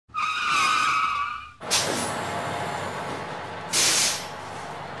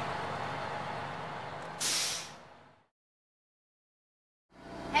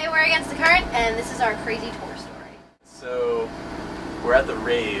Against the Current, and this is our crazy tour story. So, we're at the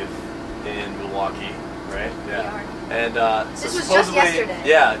rave in Milwaukee, right? Yeah. We are. And so this was just yesterday.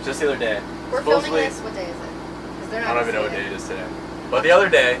 Yeah, just the other day. We're filming this. What day is it? 'Cause they're not I don't even know what day it is today. But the other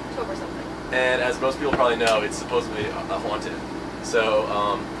day, October something. And as most people probably know, it's supposedly haunted. So,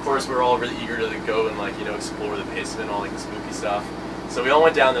 of course, we're all really eager to go and explore the basement, all the spooky stuff. So we all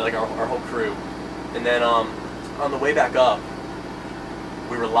went down there, our whole crew. And then on the way back up,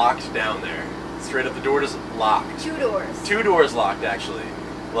 we were locked down there. Straight up, the door is locked. 2 doors. 2 doors locked, actually.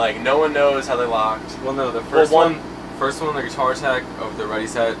 No one knows how they're locked. Well, no, the first one, the guitar tech of the Ready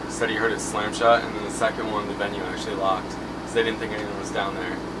Set said he heard it slam shut, and then the second one, the venue actually locked, because they didn't think anyone was down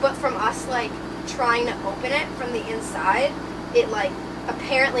there. But from us, trying to open it from the inside, it,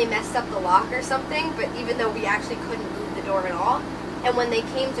 apparently messed up the lock or something, but even though we actually couldn't move the door at all, and when they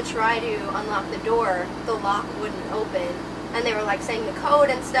came to try to unlock the door, the lock wouldn't open, and they were, saying the code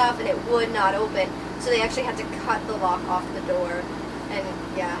and stuff, and it would not open, so they actually had to cut the lock off the door, and,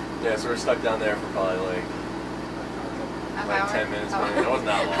 yeah. Yeah, so we're stuck down there for probably, 10 minutes, maybe. It wasn't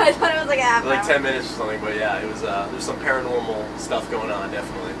that long. I thought it was a half hour. 10 minutes or something, but yeah, it was, there's some paranormal stuff going on,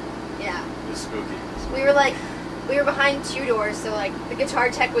 definitely. Yeah. It was spooky. We were behind 2 doors, so the guitar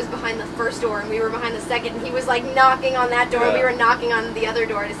tech was behind the first door, and we were behind the second, and he was knocking on that door, and we were knocking on the other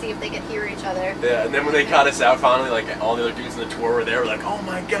door to see if they could hear each other. Yeah, and then when they caught us out finally, all the other dudes in the tour were there, like, oh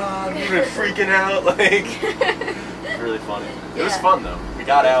my god, we were freaking out, It was really funny. It was fun though. We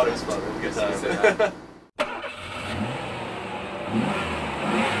got out, it was fun, it was a good time.